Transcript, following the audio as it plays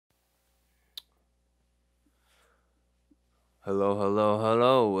Hello, hello,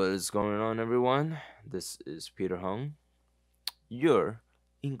 hello. What is going on, everyone? This is Peter Hung, your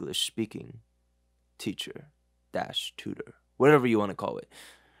English speaking teacher dash tutor, whatever you want to call it.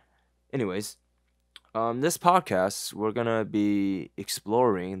 Anyways, this podcast we're gonna be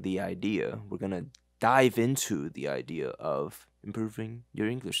exploring the idea. We're gonna dive into the idea of improving your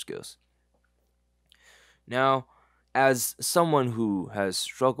English skills. Now, as someone who has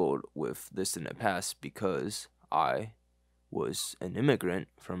struggled with this in the past because I was an immigrant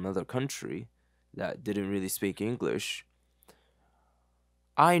from another country that didn't really speak English,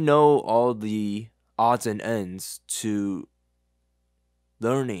 I know all the odds and ends to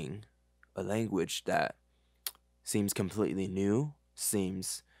learning a language that seems completely new,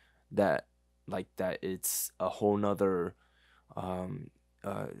 seems that that it's a whole nother um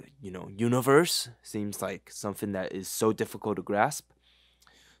universe, seems like something that is so difficult to grasp.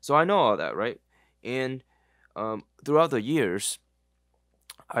 So I know all that, right? And throughout the years,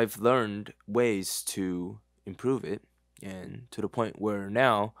 I've learned ways to improve it, and to the point where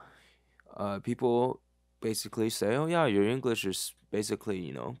now, people basically say, "Oh yeah, your English is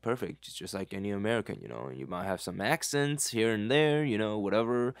basically perfect. It's just like any American. You might have some accents here and there,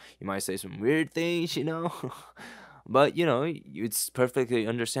 whatever. You might say some weird things, but it's perfectly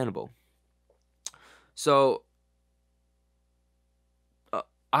understandable." So uh,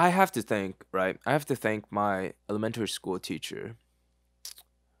 I have to thank, right? I have to thank my elementary school teacher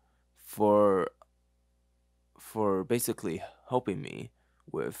for basically helping me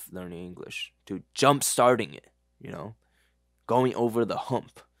with learning English, to jump starting it, going over the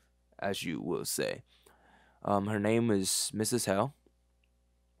hump, as you will say. Her name is Mrs. Hell.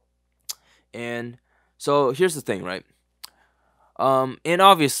 And so here's the thing, right? And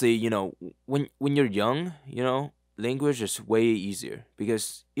obviously, when you're young, language is way easier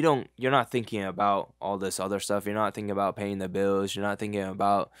because you're not thinking about all this other stuff. You're not thinking about paying the bills. You're not thinking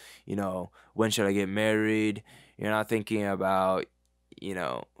about, when should I get married. You're not thinking about,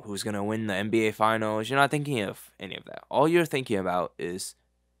 who's gonna win the NBA finals. You're not thinking of any of that. All you're thinking about is,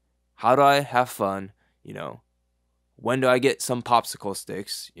 how do I have fun? When do I get some popsicle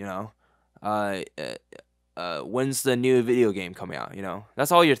sticks? Uh, uh, when's the new video game coming out?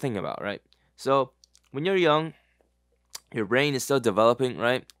 That's all you're thinking about, right? So when you're young, your brain is still developing,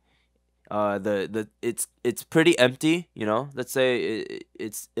 right? It's pretty empty, Let's say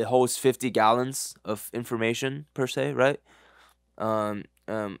it holds 50 gallons of information per se, right?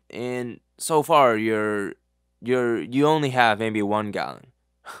 And so far you only have maybe 1 gallon,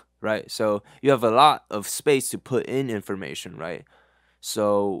 right? So you have a lot of space to put in information, right?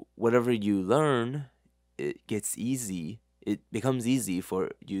 So whatever you learn, it becomes easy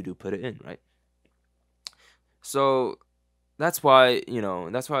for you to put it in, right? So that's why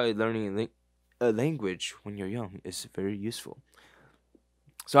learning a language when you're young is very useful.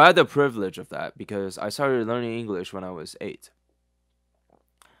 So I had the privilege of that because I started learning English when I was 8.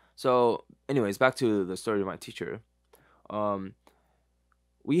 So anyways, back to the story of my teacher. Um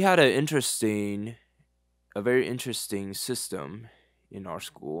we had a very interesting system in our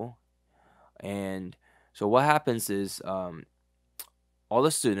school. And so what happens is, all the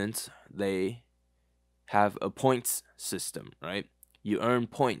students, they have a points system, right? You earn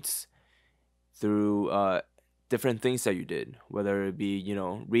points through different things that you did, whether it be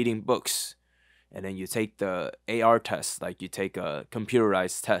reading books, and then you take the AR test, like you take a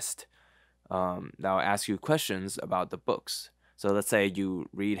computerized test, that will ask you questions about the books. So let's say you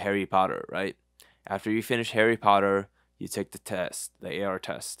read Harry Potter, right? After you finish Harry Potter, you take the test, the AR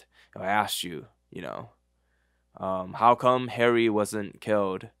test. It'll ask you, how come Harry wasn't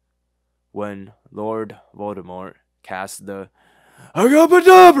killed when Lord Voldemort cast the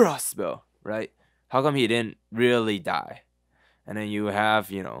Abracadabra spell, right? How come he didn't really die? And then you have,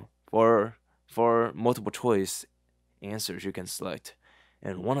 four multiple choice answers you can select,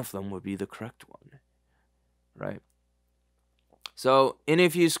 and one of them would be the correct one, right? So, and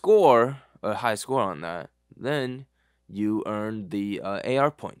if you score a high score on that, then you earn the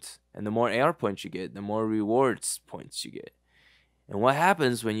AR points, and the more AR points you get, the more rewards points you get. And what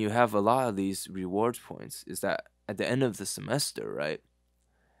happens when you have a lot of these rewards points is that at the end of the semester, right,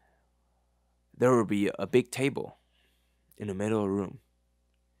 there will be a big table in the middle of the room.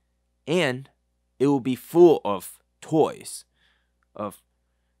 And it will be full of toys, of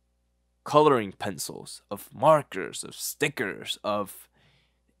coloring pencils, of markers, of stickers, of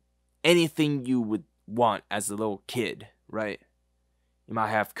anything you would want as a little kid, right? You might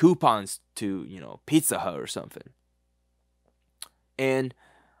have coupons to, Pizza Hut or something. And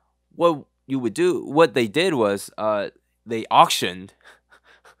what they did was, they auctioned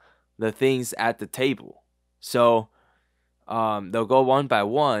the things at the table. So they'll go one by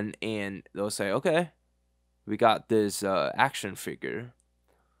one and they'll say, okay, we got this action figure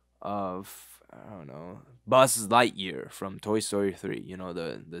of, I don't know, Buzz Lightyear from Toy Story 3,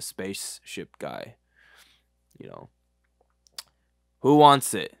 the spaceship guy, you know. Who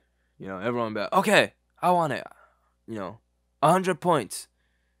wants it? Everyone be like, okay, I want it. 100 points.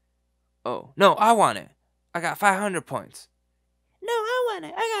 Oh, no, I want it. I got 500 points. No, I want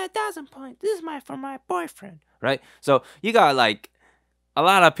it. I got 1,000 points. This is for my boyfriend. Right? So you got like a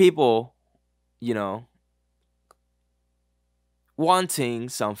lot of people, wanting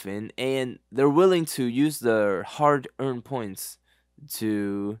something, and they're willing to use their hard-earned points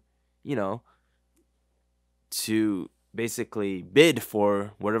to, to basically bid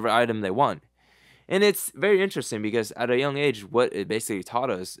for whatever item they want. And it's very interesting because at a young age, what it basically taught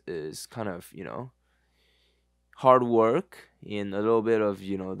us is kind of, hard work and a little bit of,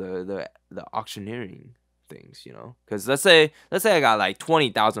 the auctioneering things, Because let's say I got like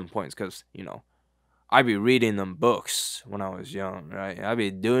 20,000 points because, I be reading them books when I was young, right? I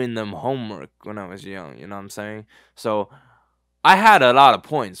be doing them homework when I was young, you know what I'm saying? So I had a lot of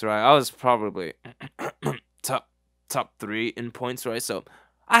points, right? I was probably top 3 in points, right? So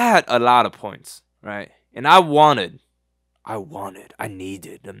I had a lot of points, right? And I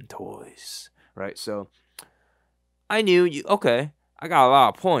needed them toys, right? So I knew okay, I got a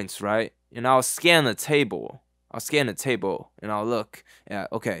lot of points, right? And I'll scan the table. And I'll look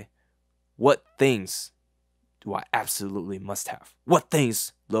at, okay, what things do I absolutely must have? What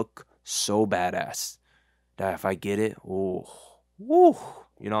things look so badass that if I get it, you know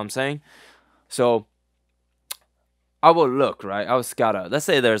what I'm saying? So I will look, right? I will scout out. Let's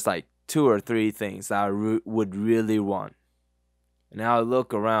say there's like 2 or 3 things that I would really want. And I'll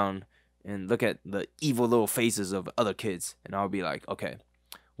look around and look at the evil little faces of other kids. And I'll be like, okay,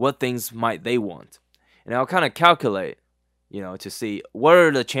 what things might they want? And I'll kind of calculate, to see what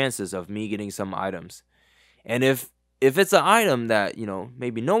are the chances of me getting some items. And if it's an item that,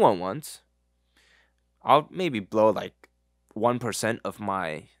 maybe no one wants, I'll maybe blow like 1% of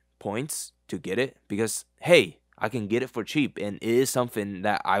my points to get it. Because, hey, I can get it for cheap. And it is something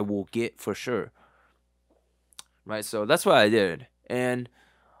that I will get for sure. Right? So that's what I did. And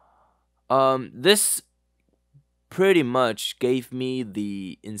this pretty much gave me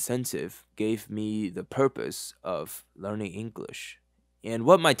the incentive, gave me the purpose of learning English. And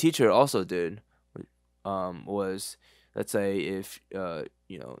what my teacher also did was, let's say if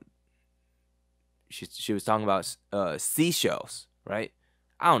she was talking about seashells, right?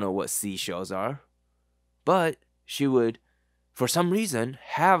 I don't know what seashells are, but she would, for some reason,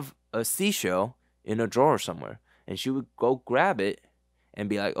 have a seashell in a drawer somewhere, and she would go grab it and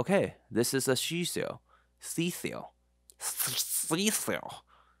be like, okay, this is a seashell. Seashell.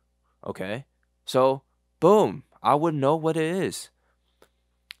 Okay? So, boom, I would know what it is.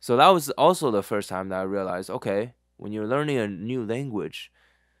 So that was also the first time that I realized, okay, when you're learning a new language,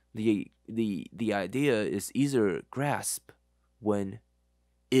 the idea is easier grasp when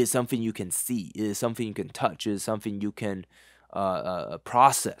it is something you can see, it is something you can touch, it is something you can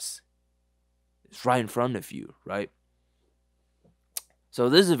process. It's right in front of you, right? So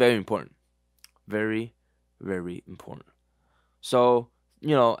this is very important. Very, very important. So,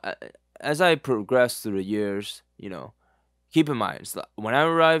 as I progressed through the years, keep in mind, when I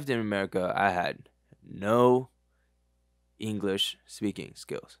arrived in America, I had no English speaking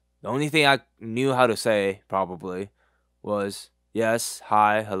skills. The only thing I knew how to say, probably, was yes,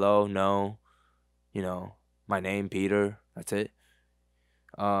 hi, hello, no, my name, Peter. That's it.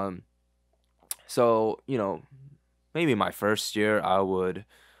 So, maybe my first year, I would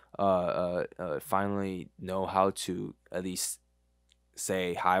finally know how to at least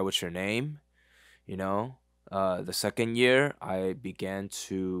say hi, what's your name? The second year, I began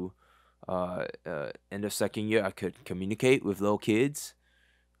to end of second year, I could communicate with little kids,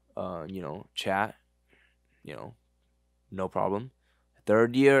 chat, no problem.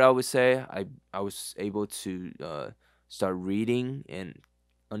 Third year, I would say I was able to start reading and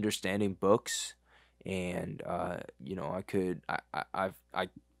understanding books, and I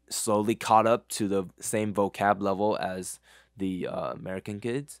slowly caught up to the same vocab level as the American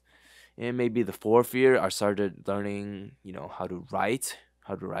kids. And maybe the fourth year, I started learning, how to write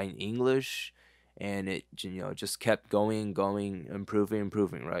in English, and it, just kept going,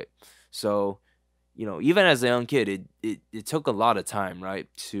 improving, right? So, even as a young kid, it took a lot of time, right,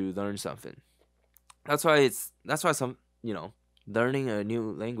 to learn something. That's why some, learning a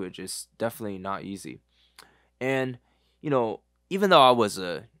new language is definitely not easy. And, even though I was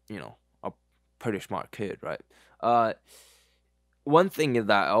a pretty smart kid, right? One thing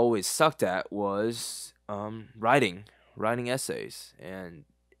that I always sucked at was writing, writing essays, and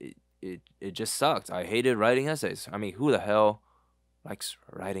it just sucked. I hated writing essays. I mean, who the hell likes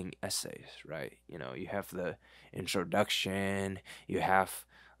writing essays, right? You have the introduction, you have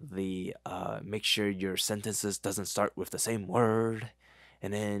the make sure your sentences doesn't start with the same word,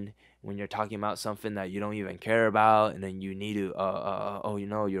 and then when you're talking about something that you don't even care about, and then you need to oh,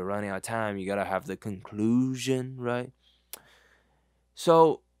 you're running out of time, you gotta have the conclusion, right?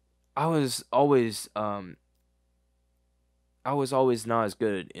 So I was always not as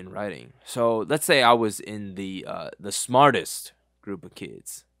good in writing. So let's say I was in the smartest group of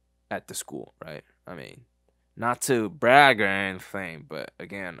kids at the school, right? I mean, not to brag or anything, but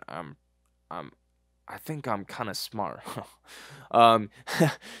again, I'm I think I'm kind of smart. um,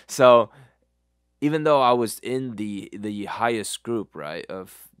 so even though I was in the highest group, right,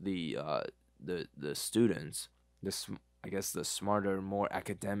 of the students, I guess the smarter, more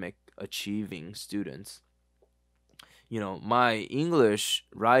academic achieving students, my English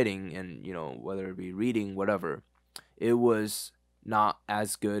writing and, whether it be reading, whatever, it was not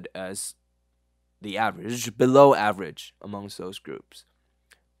as good as the average, below average amongst those groups.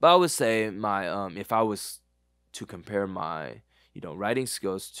 But I would say my if I was to compare my, writing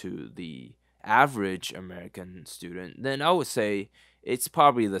skills to the average American student, then I would say it's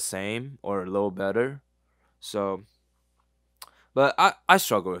probably the same or a little better. So, but I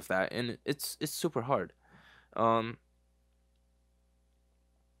struggle with that, and it's super hard. Um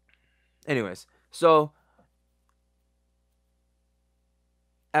anyways, so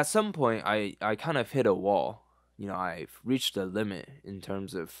at some point I kind of hit a wall. I've reached the limit in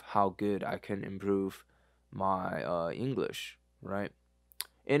terms of how good I can improve my English, right?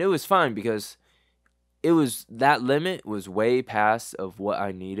 And it was fine because that limit was way past of what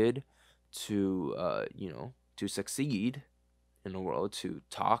I needed to to succeed in the world, to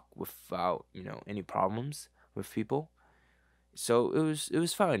talk without, any problems with people. So it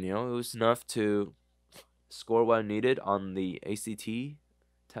was fine, it was enough to score what I needed on the ACT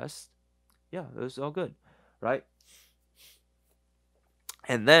test. Yeah, it was all good, right?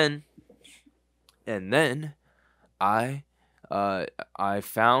 And then I I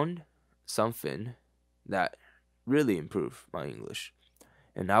found something that really improved my English,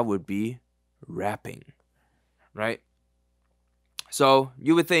 and that would be rapping, right? So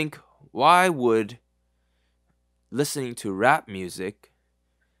you would think, why would listening to rap music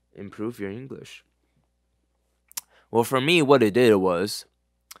improve your English? Well, for me, what it did was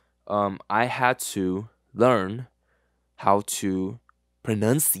I had to learn how to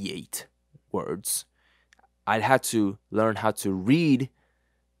pronunciate words. I had to learn how to read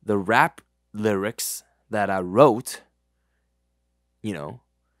the rap lyrics that I wrote, you know,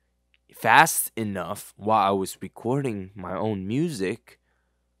 fast enough while I was recording my own music,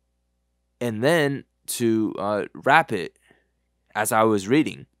 and then to rap it as I was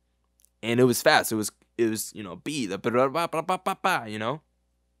reading. And it was fast. It was B the ba ba ba ba ba ba,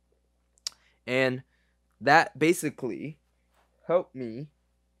 and that basically helped me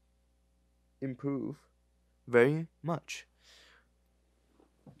improve very much.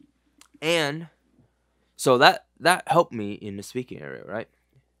 And so that helped me in the speaking area, right?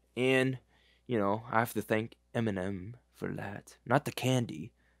 And I have to thank Eminem for that. Not the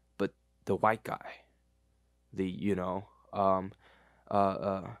candy, but the white guy. The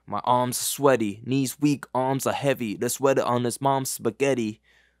my arms are sweaty, knees weak, arms are heavy. The sweater on his mom's spaghetti.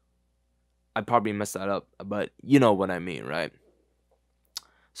 I probably messed that up, but you know what I mean, right?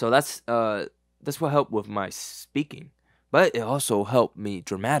 So that's what helped with my speaking, but it also helped me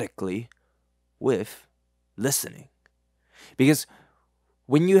dramatically with listening, because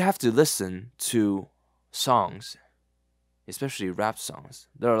when you have to listen to songs, especially rap songs,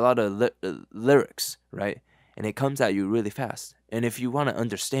 there are a lot of lyrics, right? And it comes at you really fast. And if you want to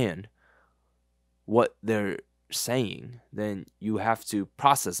understand what they're saying, then you have to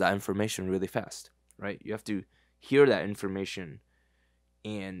process that information really fast, right? You have to hear that information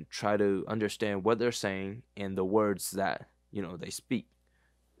and try to understand what they're saying and the words that,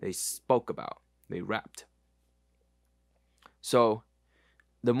 they spoke about, they rapped. So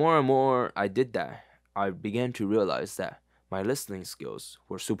the more and more I did that, I began to realize that my listening skills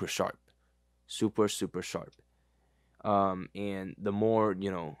were super sharp, super, super sharp. And the more,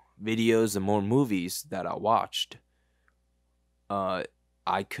 videos, the more movies that I watched, I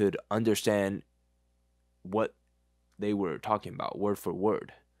could understand what they were talking about word for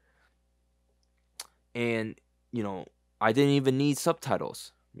word. And, I didn't even need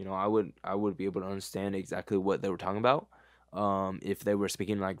subtitles. I would be able to understand exactly what they were talking about. If they were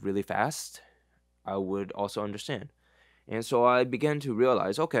speaking like really fast, I would also understand. And so I began to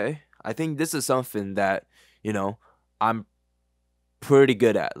realize, okay, I think this is something that, I'm pretty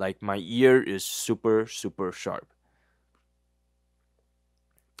good at. Like, my ear is super, super sharp.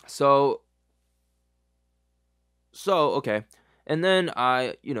 So okay. And then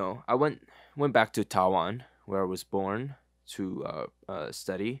I went back to Taiwan, where I was born, to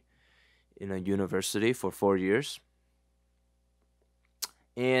study in a university for 4 years.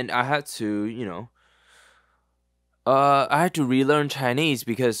 And I had to, I had to relearn Chinese,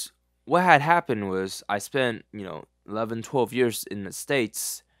 because what had happened was I spent, 11, 12 years in the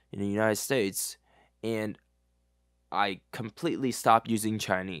United States, and I completely stopped using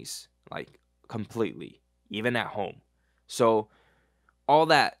Chinese, like completely, even at home. So all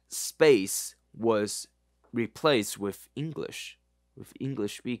that space was replaced with English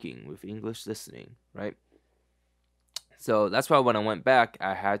speaking, with English listening, right? So that's why when I went back,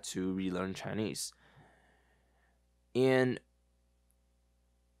 I had to relearn Chinese. And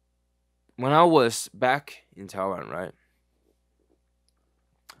when I was back in Taiwan, right?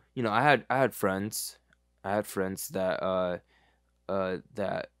 I had friends. I had friends that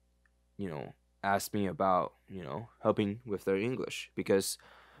that asked me about, helping with their English, because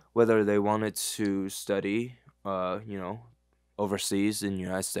whether they wanted to study overseas in the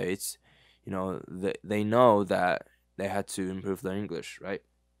United States, they know that they had to improve their English, right?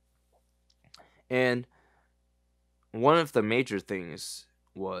 And one of the major things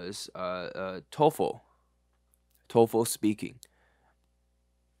was TOEFL speaking.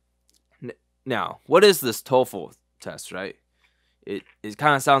 Now, what is this TOEFL test, right? It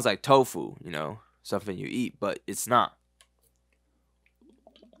kind of sounds like tofu, something you eat, but it's not.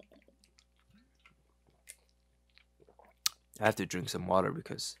 I have to drink some water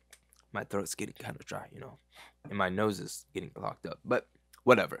because my throat's getting kind of dry, and my nose is getting clogged up. But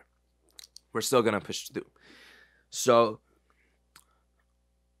whatever. We're still going to push through. So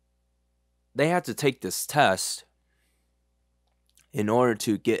they had to take this test in order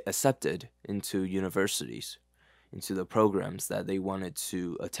to get accepted into universities, into the programs that they wanted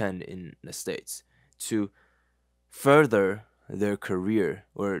to attend in the States, to further their career,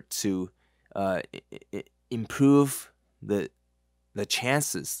 or to improve the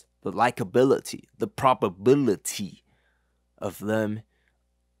chances, the likability, the probability of them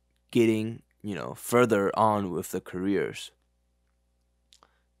getting, further on with the careers,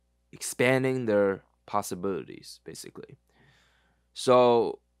 expanding their possibilities, basically.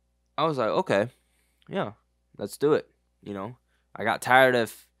 So I was like, okay, yeah, let's do it. I got tired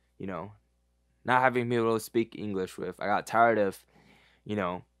of, not having people to speak English with. I got tired of,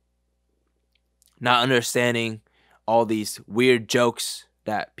 not understanding all these weird jokes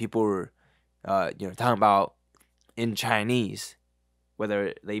that people were, talking about in Chinese,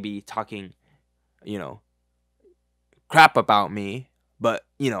 whether they be talking, crap about me. But,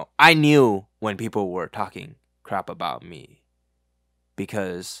 I knew when people were talking crap about me,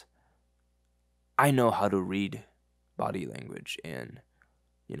 because I know how to read body language. And,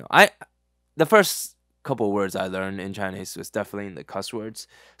 the first couple words I learned in Chinese was definitely the cuss words.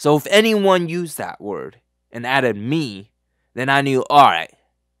 So if anyone used that word and added me, then I knew, all right,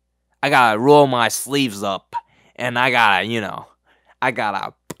 I gotta roll my sleeves up, and I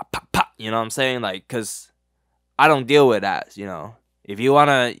gotta, pop, you know what I'm saying? Like, cause I don't deal with that, If you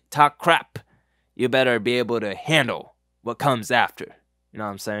wanna talk crap, you better be able to handle what comes after. You know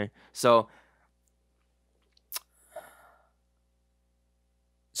what I'm saying?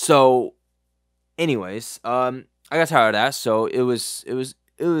 So anyways, I got tired of that, so it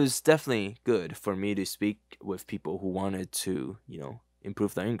was definitely good for me to speak with people who wanted to,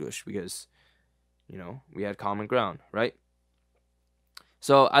 improve their English, because, we had common ground, right?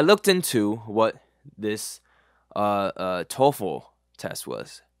 So I looked into what this TOEFL test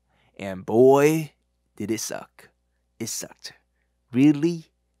was, and boy, did it suck. It sucked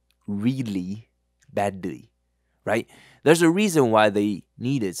really, really badly, right? There's a reason why they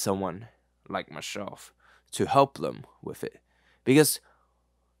needed someone like myself to help them with it, because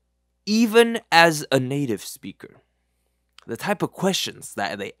even as a native speaker, the type of questions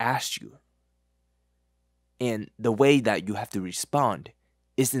that they ask you and the way that you have to respond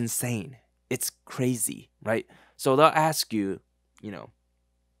is insane. It's crazy, right? So they'll ask you,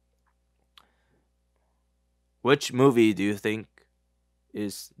 which movie do you think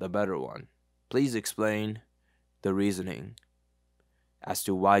is the better one? Please explain the reasoning as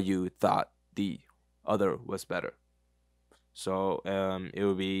to why you thought the other was better. So it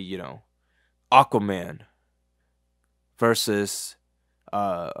would be, Aquaman versus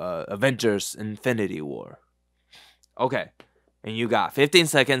Avengers Infinity War. Okay. And you got 15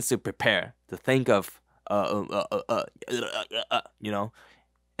 seconds to prepare, to think of, and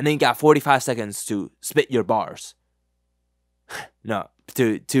then you got 45 seconds to spit your bars. No,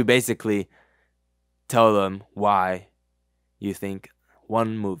 to basically tell them why you think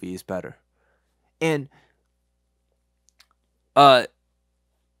one movie is better. And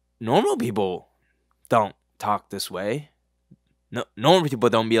normal people don't talk this way. No, normal people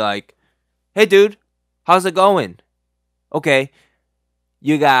don't be like, "Hey dude, how's it going?" Okay,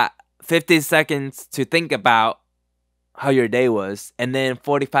 you got 50 seconds to think about how your day was, and then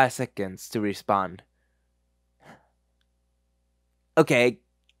 45 seconds to respond. Okay,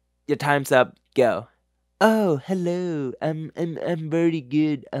 your time's up. Go. Oh, hello. I'm very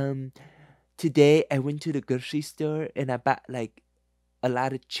good. Today I went to the grocery store and I bought like a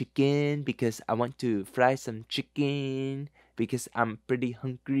lot of chicken because I want to fry some chicken because I'm pretty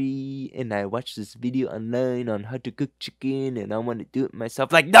hungry and I watched this video online on how to cook chicken and I want to do it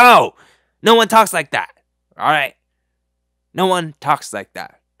myself. Like, no! No one talks like that. All right? No one talks like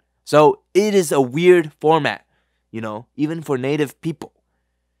that. So it is a weird format, even for native people.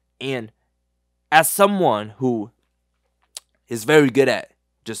 And as someone who is very good at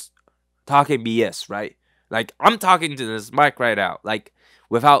just talking BS, right? Like, I'm talking to this mic right now, like,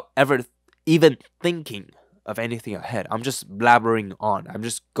 without ever even thinking of anything ahead. I'm just blabbering on. I'm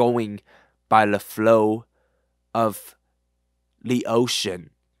just going by the flow of the ocean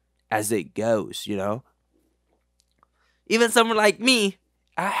as it goes, Even someone like me,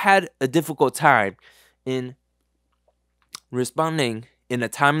 I had a difficult time in responding in a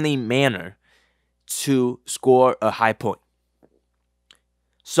timely manner to score a high point.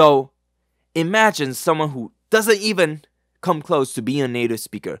 So, imagine someone who doesn't even come close to being a native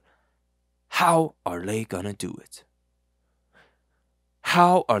speaker. How are they gonna do it?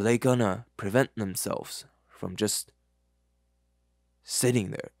 How are they gonna prevent themselves from just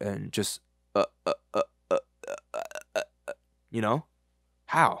sitting there and just,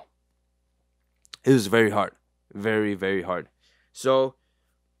 How? It was very hard. Very, very hard. So,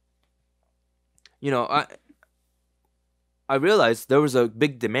 I realized there was a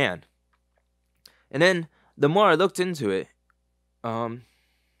big demand. And then the more I looked into it,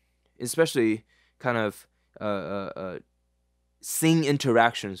 especially kind of seeing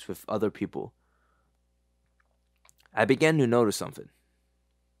interactions with other people, I began to notice something.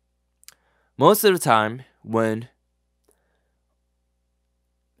 Most of the time when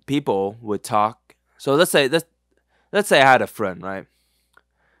people would talk, so let's say I had a friend, right?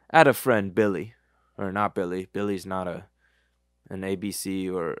 I had a friend, Billy, or not Billy. Billy's not an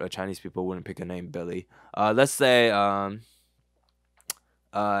ABC or a Chinese people wouldn't pick a name Billy. Let's say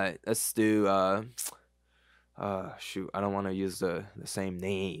let's do shoot, I don't want to use the same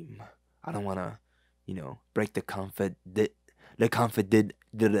name. I don't want to, break the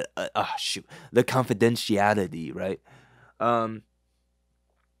confidentiality, right?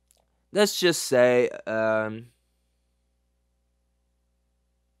 Let's just say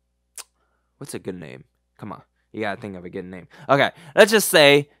what's a good name? Come on. You gotta think of a good name. Okay, let's just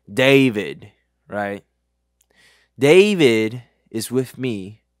say David, right? David is with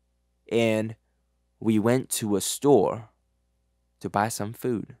me, and we went to a store to buy some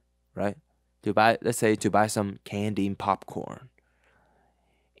food, right? Let's say to buy some candy and popcorn.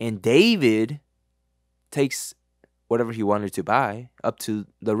 And David takes whatever he wanted to buy up to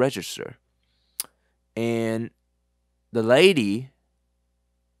the register. And the lady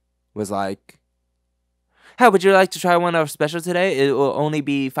was like, "Hey, would you like to try one of our special today? It will only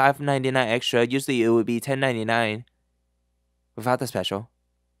be $5.99 extra. Usually it would be $10.99 without the special."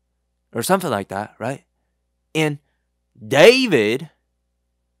 Or something like that, right? And David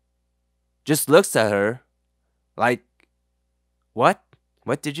just looks at her like, "What?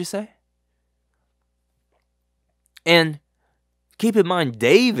 What did you say?" And keep in mind,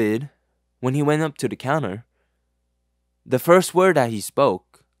 David, when he went up to the counter, the first word that he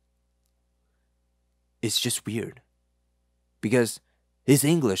spoke is just weird. Because his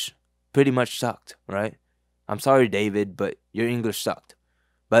English pretty much sucked, right? I'm sorry, David, but your English sucked.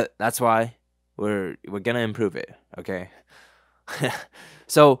 But that's why we're gonna improve it, okay?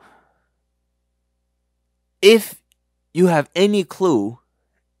 So, if you have any clue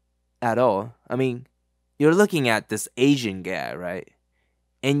at all, I mean, you're looking at this Asian guy, right?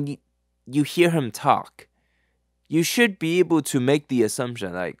 And you hear him talk. You should be able to make the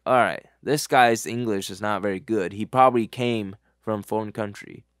assumption like, all right, this guy's English is not very good. He probably came from a foreign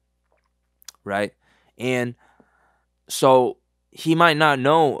country, right? And so he might not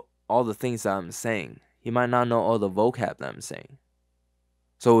know all the things that I'm saying. He might not know all the vocab that I'm saying.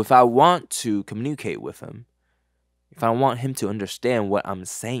 So if I want to communicate with him, if I want him to understand what I'm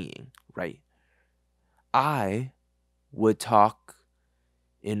saying, right, I would talk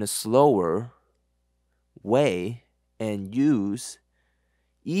in a slower way and use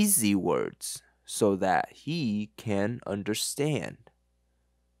easy words so that he can understand.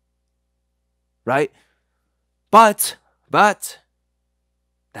 Right? But that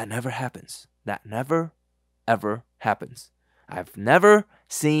never happens. That never, ever happens. I've never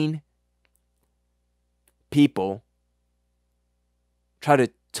seen people try to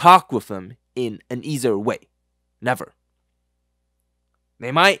talk with them in an easier way. Never.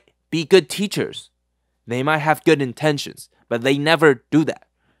 They might be good teachers. They might have good intentions, but they never do that.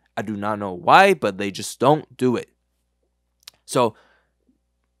 I do not know why, but they just don't do it. So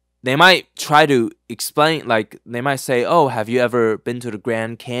they might try to explain, like they might say, oh, have you ever been to the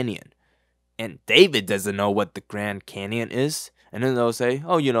Grand Canyon? And David doesn't know what the Grand Canyon is. And then they'll say,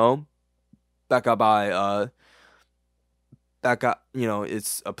 oh, back up,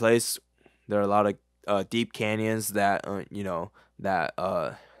 it's a place, there are a lot of deep canyons that,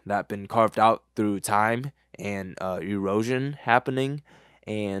 that been carved out through time and erosion happening.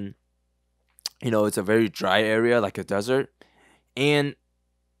 And, it's a very dry area, like a desert. And,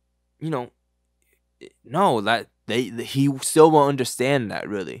 no, that he still won't understand that,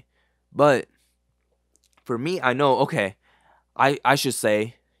 really. But for me, I know, okay, I should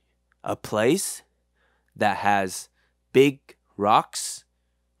say a place that has big rocks,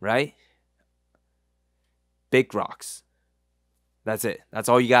 right? Big rocks. That's it. That's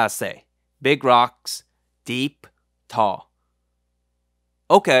all you gotta say. Big rocks, deep, tall.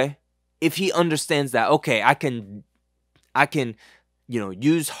 Okay, if he understands that, okay, I can,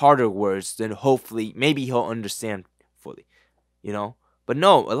 use harder words, then hopefully, maybe he'll understand fully, But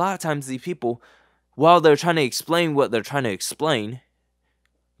no, a lot of times these people, while they're trying to explain what they're trying to explain,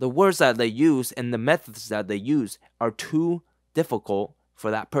 the words that they use and the methods that they use are too difficult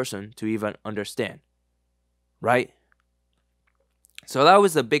for that person to even understand. Right? So that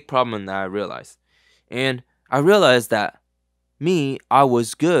was a big problem that I realized. And I realized that I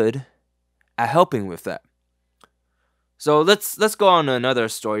was good at helping with that. So let's go on another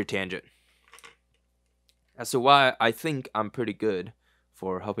story tangent as to why I think I'm pretty good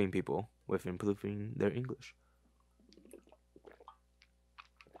for helping people with improving their English.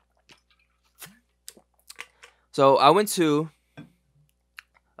 So I went to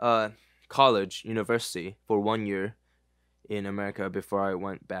college, university, for 1 year in America before I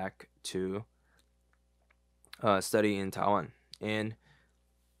went back to study in Taiwan. And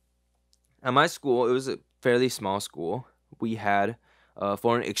at my school, it was a fairly small school. We had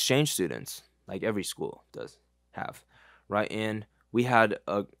foreign exchange students, like every school does have, right? And we had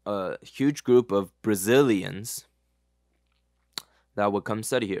a huge group of Brazilians that would come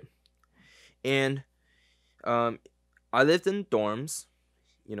study here. And I lived in dorms,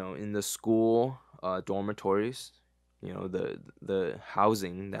 in the school dormitories, the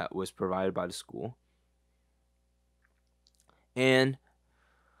housing that was provided by the school. And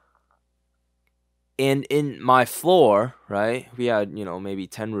in my floor, right, we had, maybe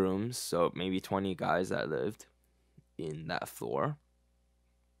 10 rooms, so maybe 20 guys that lived in that floor.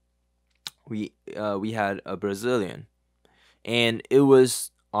 We had a Brazilian, and it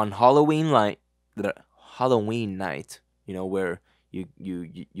was on Halloween night, where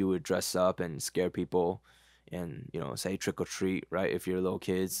you would dress up and scare people and, say trick or treat, right, if you're little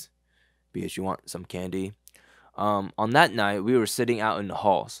kids, because you want some candy. On that night, we were sitting out in the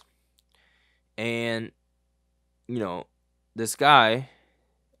halls. And, this guy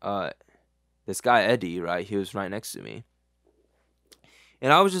Eddie, right, he was right next to me.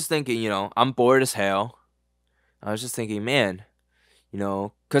 And I was just thinking, I'm bored as hell. I was just thinking, man,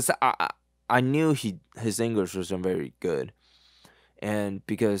 because I knew his English wasn't very good. And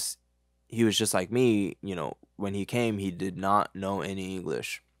because he was just like me, when he came, he did not know any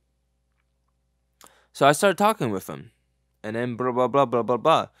English. So I started talking with him. And then blah, blah, blah, blah, blah,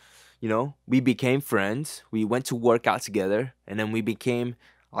 blah. We became friends. We went to work out together. And then we became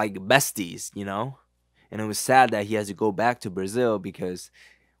like besties, And it was sad that he has to go back to Brazil because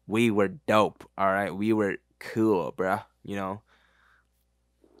we were dope, all right? We were cool, bruh,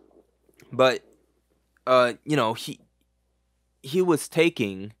 But, he was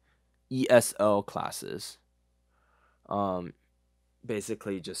taking ESL classes.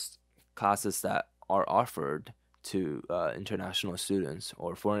 Basically just classes that are offered to international students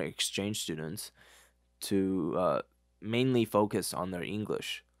or foreign exchange students to mainly focus on their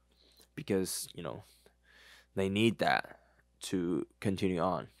English because, they need that to continue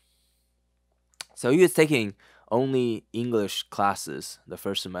on. So he was taking only English classes the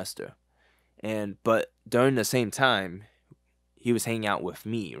first semester. But during the same time, he was hanging out with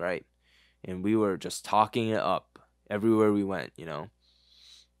me, right? And we were just talking it up everywhere we went,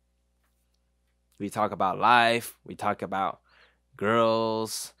 We talk about life. We talk about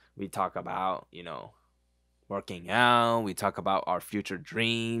girls. We talk about, working out. We talk about our future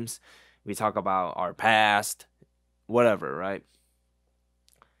dreams. We talk about our past, whatever, right?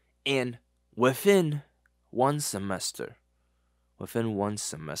 And within one semester, right?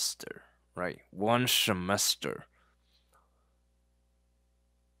 One semester,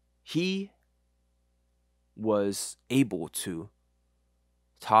 he was able to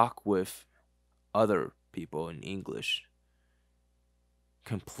talk with other people in English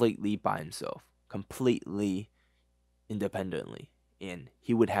completely by himself, completely independently, and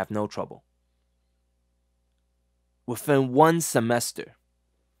he would have no trouble. Within one semester.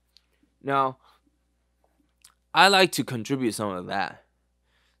 Now, I like to contribute some of that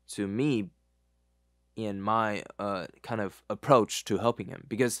to me in my kind of approach to helping him,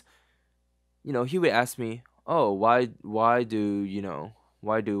 because he would ask me, "Oh, why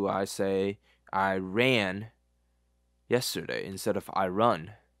do I say I ran yesterday instead of I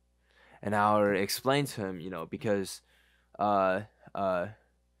run?" And I would explain to him, because uh uh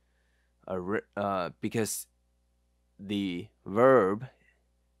because the verb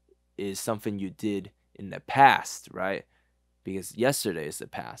is something you did in the past, right? Because yesterday is the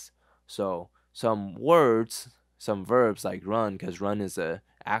past. So some words, some verbs like run, because run is a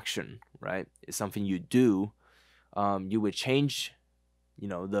action, right? It's something you do. You would change,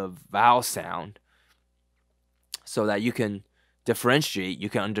 the vowel sound so that you can differentiate, you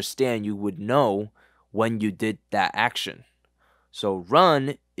can understand, you would know when you did that action. So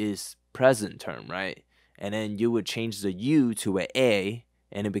run is present term, right? And then you would change the U to an A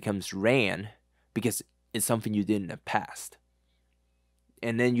and it becomes ran because it's something you did in the past.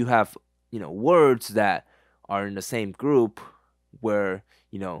 And then you have, words that are in the same group where,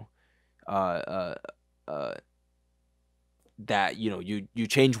 uh, uh, uh, that, you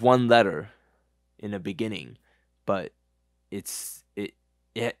change one letter in the beginning, but it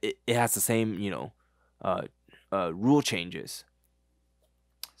has the same, rule changes.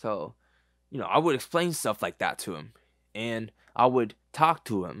 So, I would explain stuff like that to him, and I would talk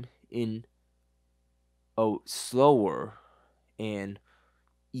to him in a slower and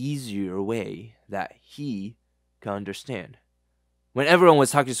easier way that he can understand. When everyone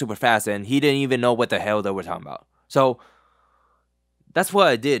was talking super fast and he didn't even know what the hell they were talking about. So that's what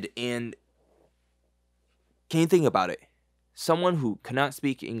I did. And can you think about it? Someone who cannot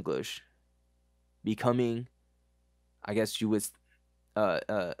speak English becoming, I guess you would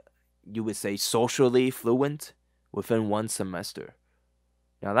say, socially fluent within one semester.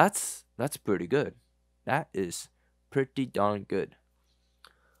 Now that's pretty good. That is pretty darn good.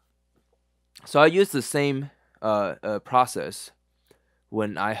 So I used the same process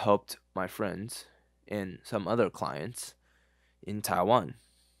when I helped my friends and some other clients in Taiwan.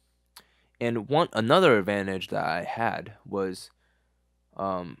 And another advantage that I had was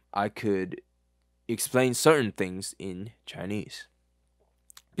I could explain certain things in Chinese.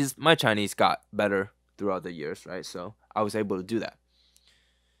 Because my Chinese got better throughout the years, right? So I was able to do that.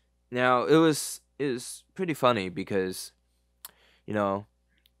 Now it was pretty funny because,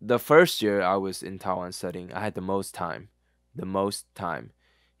 the first year I was in Taiwan studying, I had the most time.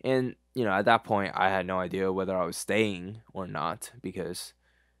 And, at that point, I had no idea whether I was staying or not, because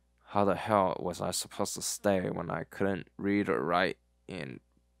how the hell was I supposed to stay when I couldn't read or write and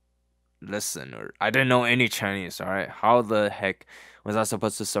listen, or I didn't know any Chinese, all right? How the heck was I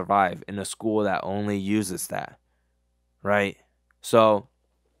supposed to survive in a school that only uses that, right? So,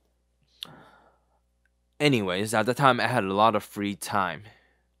 anyways, at the time, I had a lot of free time.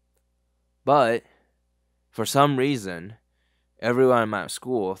 But for some reason, everyone in my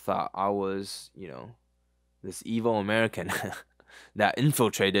school thought I was, this evil American that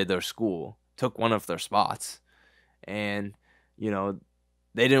infiltrated their school, took one of their spots, and,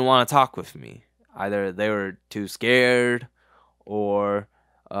 they didn't want to talk with me. Either they were too scared, or,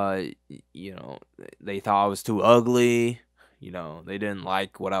 they thought I was too ugly, they didn't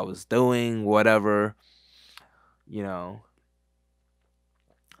like what I was doing, whatever,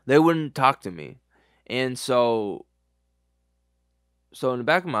 they wouldn't talk to me. And so in the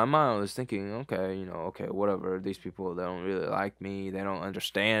back of my mind, I was thinking, okay, whatever. These people, they don't really like me. They don't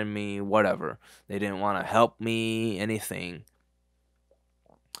understand me, whatever. They didn't want to help me, anything.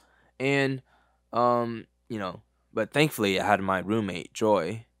 And, but thankfully I had my roommate,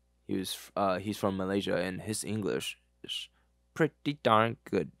 Joy. He's from Malaysia, and his English is pretty darn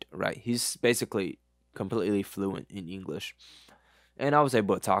good, right? He's basically completely fluent in English. And I was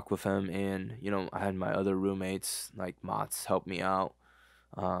able to talk with him, and, I had my other roommates, like Mats, help me out.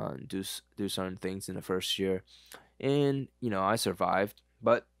 Do certain things in the first year, and I survived.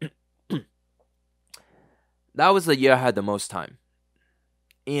 But that was the year I had the most time.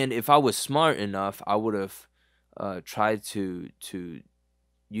 And if I was smart enough, I would have tried to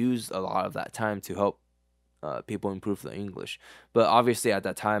use a lot of that time to help people improve their English. But obviously, at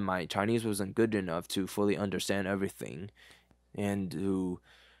that time, my Chinese wasn't good enough to fully understand everything, and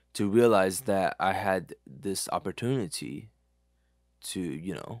to realize that I had this opportunity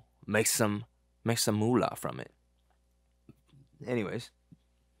to make some moolah from it. Anyways,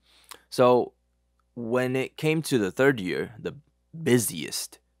 so when it came to the third year, the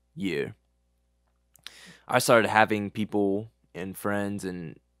busiest year, I started having people and friends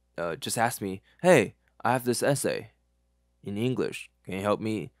and just ask me, "Hey, I have this essay in English. Can you help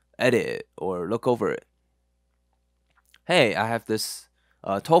me edit it or look over it? Hey, I have this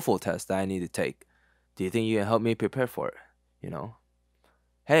TOEFL test that I need to take. Do you think you can help me prepare for it? You know,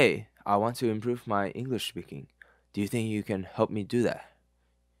 hey, I want to improve my English speaking. Do you think you can help me do that?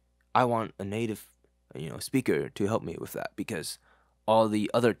 I want a native, speaker to help me with that because all the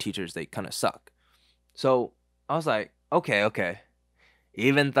other teachers they kind of suck." So I was like, okay, okay.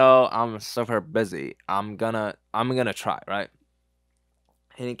 Even though I'm super busy, I'm gonna try, right?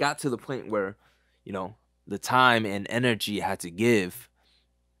 And it got to the point where, the time and energy I had to give,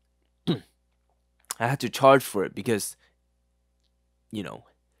 I had to charge for it because, you know,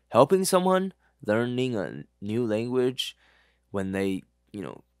 helping someone learning a new language when they,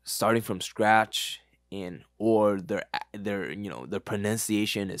 starting from scratch, and or their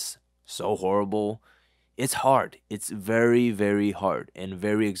pronunciation is so horrible. It's hard. It's very, very hard and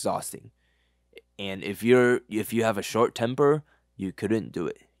very exhausting. And if you have a short temper, you couldn't do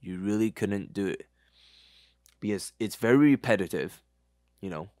it. You really couldn't do it because it's very repetitive,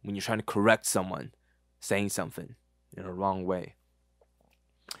 when you're trying to correct someone saying something in a wrong way.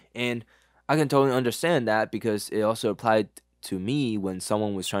 And I can totally understand that because it also applied to me when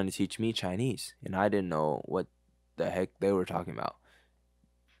someone was trying to teach me Chinese and I didn't know what the heck they were talking about.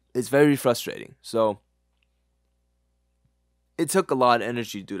 It's very frustrating. So it took a lot of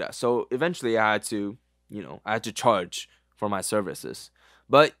energy to do that. So eventually I had to, I had to charge for my services.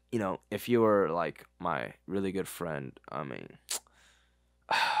 But, if you were like my really good friend, I mean,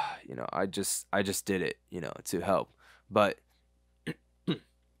 I just did it, to help. But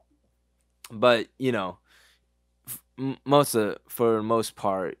but, for the most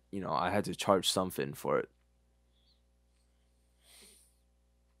part, I had to charge something for it.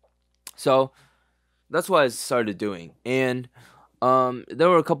 So that's what I started doing. And there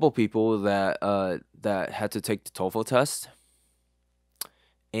were a couple people that had to take the TOEFL test,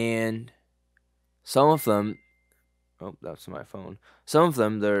 and some of them, oh, that's my phone. Some of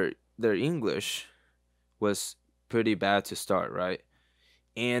them, their English was pretty bad to start, right?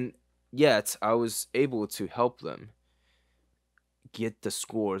 And yet I was able to help them get the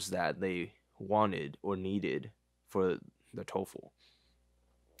scores that they wanted or needed for the TOEFL.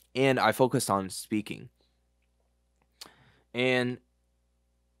 And I focused on speaking. And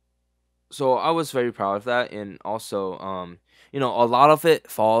so I was very proud of that. And also, a lot of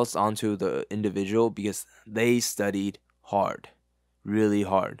it falls onto the individual because they studied hard, really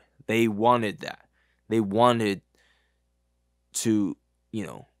hard. They wanted that. They wanted to,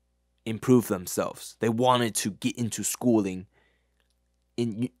 improve themselves. They wanted to get into schooling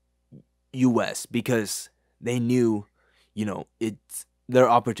in US because they knew, it's their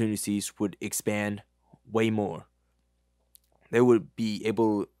opportunities would expand way more. They would be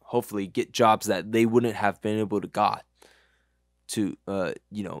able hopefully get jobs that they wouldn't have been able to got to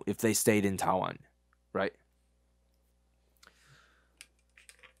if they stayed in Taiwan, right?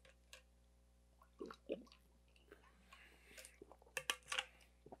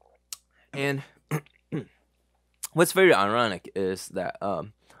 And what's very ironic is that I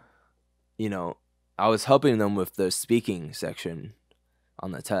was helping them with the speaking section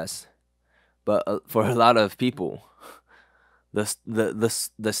on the test, but for a lot of people,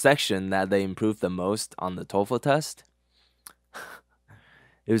 the section that they improved the most on the TOEFL test,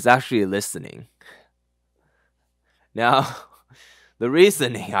 it was actually listening. Now, the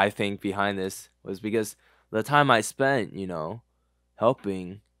reasoning I think behind this was because the time I spent,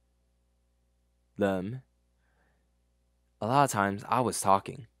 helping them, a lot of times I was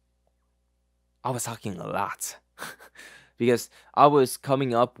talking. I was talking a lot because I was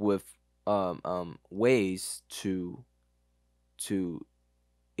coming up with ways to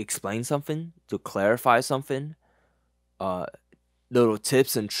explain something, to clarify something, little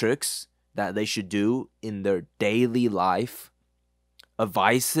tips and tricks that they should do in their daily life,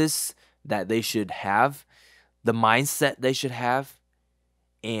 advices that they should have, the mindset they should have,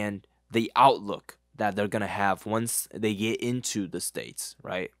 and the outlook that they're going to have once they get into the States,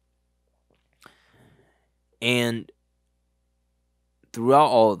 right? And throughout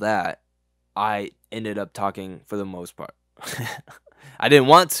all of that, I ended up talking for the most part. I didn't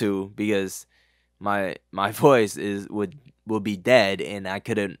want to because my voice will be dead and I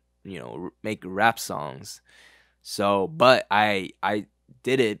couldn't, make rap songs. So, but I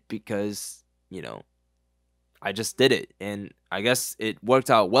did it because, I just did it, and I guess it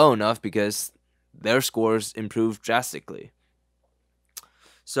worked out well enough because their scores improved drastically.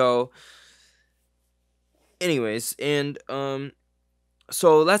 So, anyways, and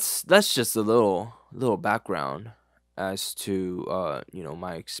so that's just a little background as to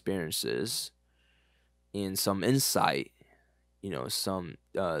my experiences and some insight, some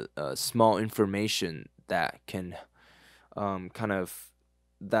small information that can kind of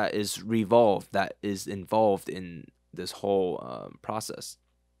that is involved in this whole process.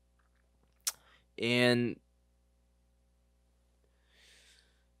 And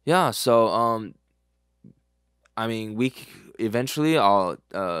yeah, so I mean, eventually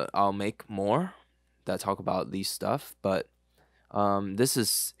I'll make more that talk about these stuff, but this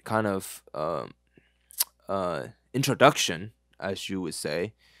is kind of introduction, as you would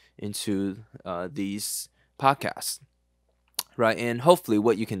say, into these podcasts, right? And hopefully,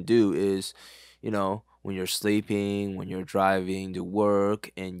 what you can do is, when you're sleeping, when you're driving to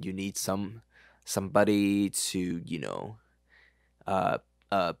work, and you need somebody to, uh,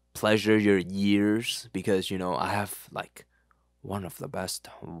 pleasure your ears because I have like one of the best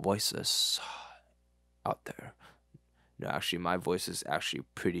voices out there. No, actually, my voice is actually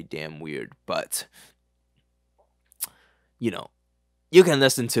pretty damn weird, but you know, you can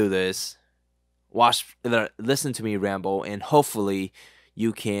listen to this, listen to me ramble, and hopefully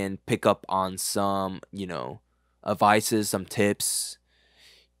you can pick up on some, advices, some tips.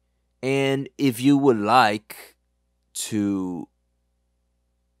 And if you would like to,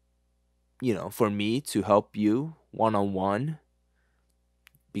 for me to help you one on one,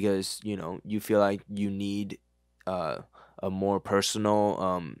 because you feel like you need a more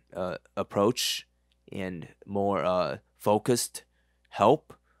personal approach and more focused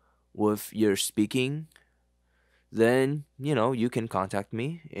help with your speaking, then you can contact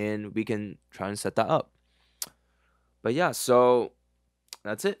me and we can try and set that up. But yeah, so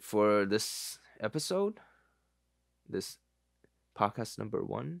that's it for this episode, this podcast number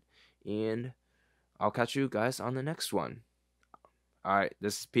 1, and I'll catch you guys on the next one. All right,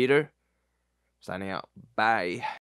 this is Peter signing out. Bye.